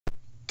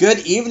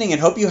Good evening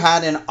and hope you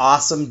had an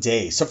awesome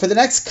day. So for the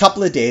next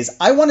couple of days,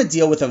 I want to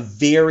deal with a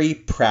very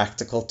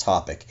practical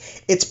topic.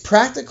 It's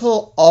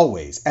practical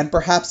always, and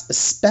perhaps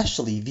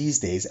especially these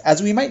days,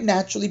 as we might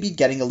naturally be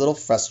getting a little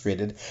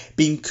frustrated,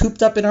 being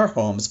cooped up in our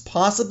homes,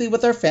 possibly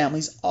with our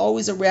families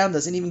always around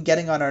us and even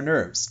getting on our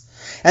nerves.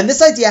 And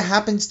this idea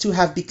happens to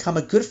have become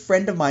a good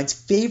friend of mine's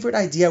favorite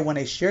idea when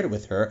I shared it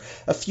with her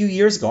a few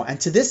years ago.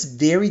 And to this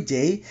very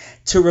day,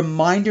 to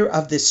remind her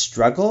of this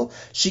struggle,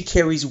 she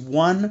carries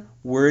one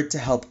word to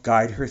help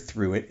guide her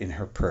through it in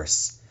her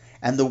purse.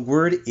 And the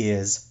word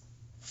is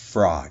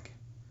frog.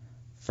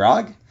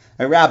 Frog?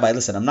 Rabbi,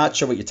 listen, I'm not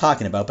sure what you're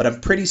talking about, but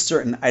I'm pretty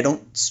certain I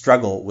don't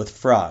struggle with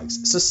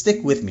frogs. So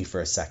stick with me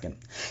for a second.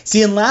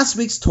 See, in last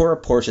week's Torah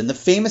portion, the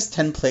famous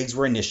 10 plagues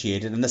were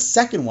initiated, and the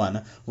second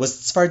one was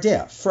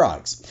Tzfardea,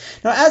 frogs.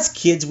 Now, as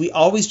kids, we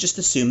always just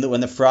assumed that when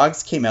the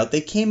frogs came out,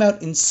 they came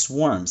out in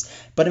swarms.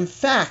 But in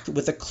fact,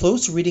 with a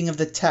close reading of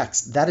the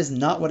text, that is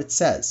not what it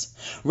says.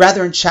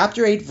 Rather, in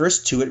chapter 8,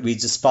 verse 2, it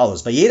reads as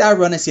follows: Vayed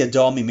Aaron es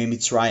yado mimei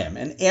Mitzrayim,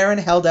 and Aaron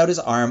held out his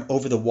arm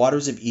over the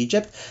waters of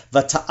Egypt,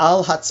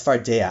 Vata'al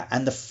hatzfardea,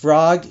 and the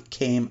frog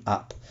came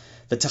up.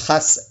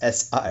 V'tachas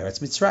es ha'eretz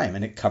Mitzrayim,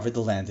 and it covered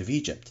the land of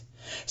Egypt.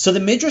 So the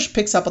Midrash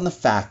picks up on the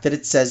fact that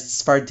it says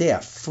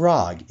Tzfardea,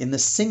 frog, in the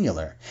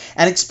singular,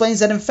 and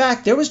explains that in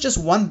fact there was just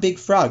one big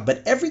frog,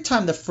 but every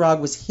time the frog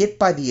was hit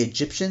by the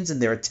Egyptians in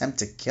their attempt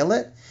to kill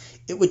it,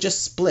 it would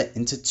just split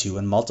into two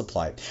and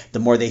multiply. The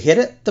more they hit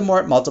it, the more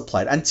it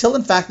multiplied, until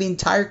in fact the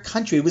entire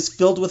country was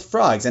filled with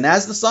frogs. And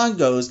as the song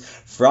goes,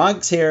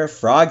 frogs here,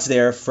 frogs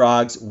there,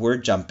 frogs were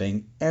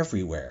jumping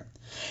everywhere.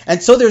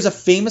 And so there's a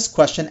famous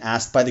question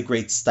asked by the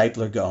great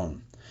Steipler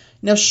Gaon.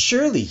 Now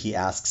surely, he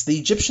asks, the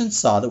Egyptians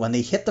saw that when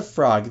they hit the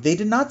frog, they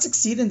did not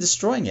succeed in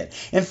destroying it.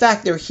 In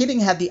fact, their hitting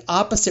had the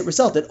opposite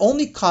result. It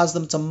only caused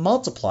them to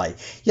multiply,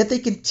 yet they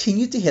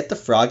continued to hit the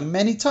frog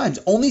many times,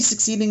 only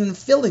succeeding in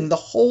filling the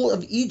whole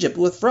of Egypt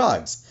with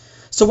frogs.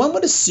 So one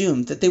would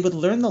assume that they would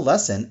learn the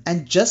lesson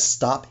and just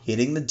stop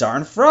hitting the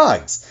darn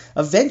frogs.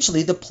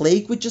 Eventually, the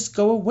plague would just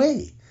go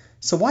away.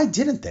 So why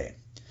didn't they?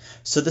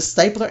 So the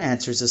Steipler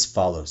answers as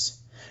follows.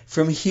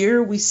 From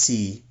here we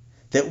see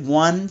that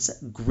one's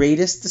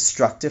greatest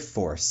destructive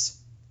force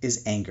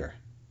is anger.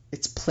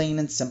 It's plain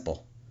and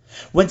simple.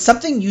 When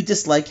something you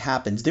dislike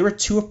happens, there are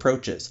two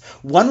approaches.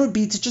 One would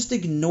be to just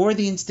ignore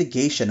the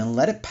instigation and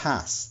let it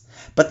pass.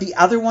 But the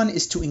other one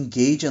is to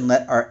engage and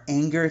let our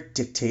anger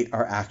dictate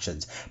our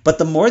actions. But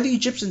the more the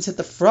Egyptians hit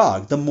the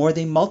frog, the more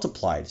they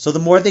multiplied. So the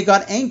more they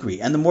got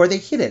angry, and the more they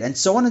hit it, and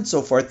so on and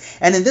so forth.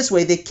 And in this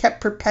way, they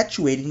kept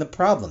perpetuating the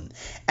problem.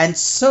 And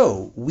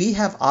so, we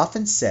have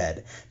often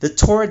said, the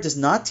Torah does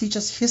not teach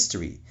us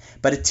history,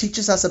 but it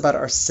teaches us about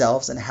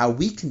ourselves and how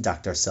we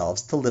conduct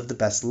ourselves to live the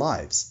best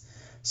lives.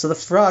 So the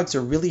frogs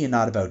are really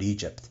not about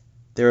Egypt.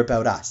 They're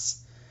about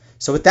us.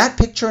 So with that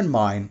picture in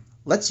mind,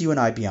 let's you and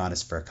I be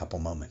honest for a couple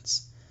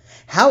moments.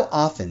 How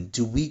often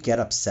do we get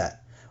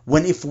upset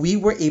when if we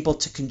were able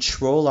to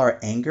control our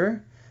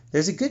anger,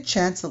 there's a good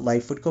chance that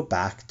life would go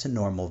back to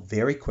normal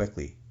very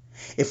quickly.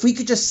 If we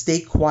could just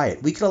stay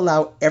quiet, we could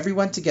allow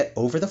everyone to get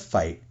over the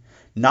fight,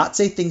 not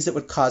say things that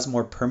would cause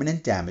more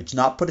permanent damage,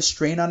 not put a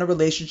strain on a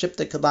relationship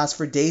that could last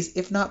for days,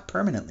 if not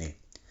permanently.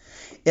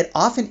 It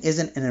often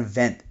isn't an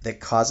event that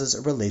causes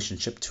a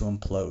relationship to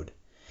implode.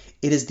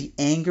 It is the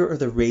anger or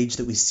the rage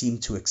that we seem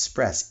to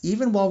express,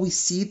 even while we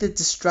see the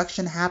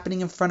destruction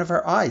happening in front of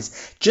our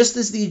eyes, just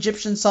as the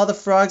Egyptians saw the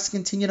frogs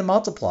continue to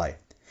multiply.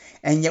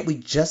 And yet we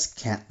just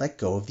can't let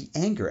go of the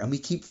anger, and we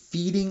keep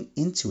feeding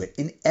into it,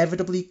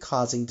 inevitably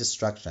causing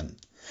destruction.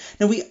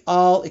 Now, we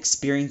all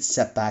experience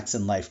setbacks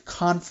in life,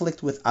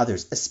 conflict with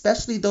others,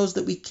 especially those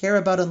that we care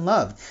about and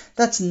love.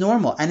 That's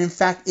normal, and in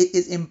fact, it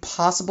is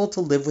impossible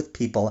to live with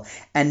people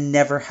and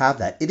never have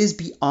that. It is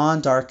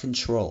beyond our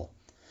control.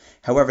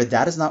 However,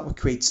 that is not what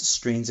creates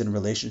strains in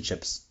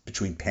relationships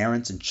between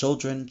parents and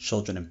children,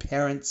 children and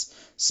parents,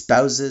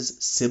 spouses,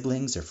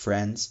 siblings, or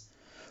friends.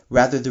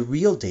 Rather, the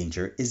real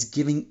danger is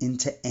giving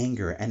into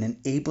anger and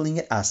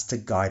enabling us to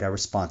guide our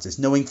responses,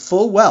 knowing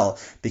full well,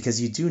 because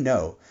you do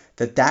know,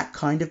 that that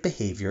kind of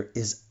behavior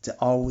is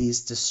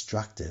always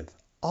destructive.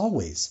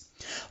 Always.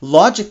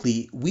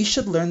 Logically, we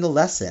should learn the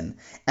lesson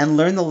and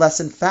learn the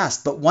lesson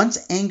fast, but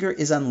once anger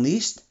is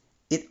unleashed,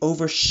 it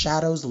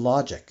overshadows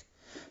logic.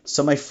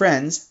 So my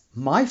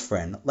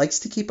friend likes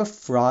to keep a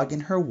frog in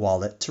her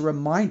wallet to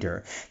remind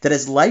her that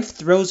as life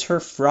throws her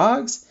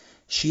frogs,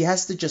 she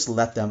has to just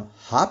let them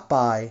hop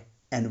by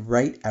and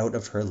right out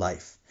of her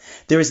life.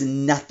 There is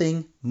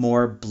nothing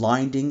more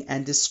blinding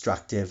and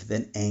destructive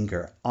than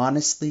anger.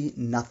 Honestly,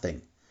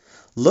 nothing.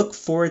 Look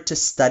forward to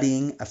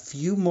studying a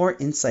few more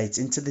insights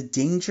into the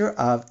danger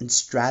of and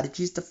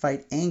strategies to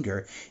fight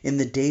anger in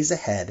the days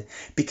ahead,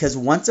 because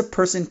once a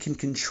person can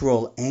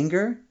control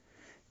anger,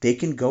 they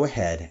can go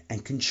ahead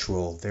and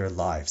control their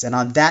lives. And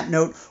on that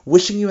note,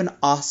 wishing you an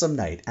awesome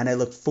night, and I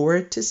look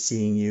forward to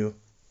seeing you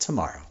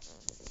tomorrow.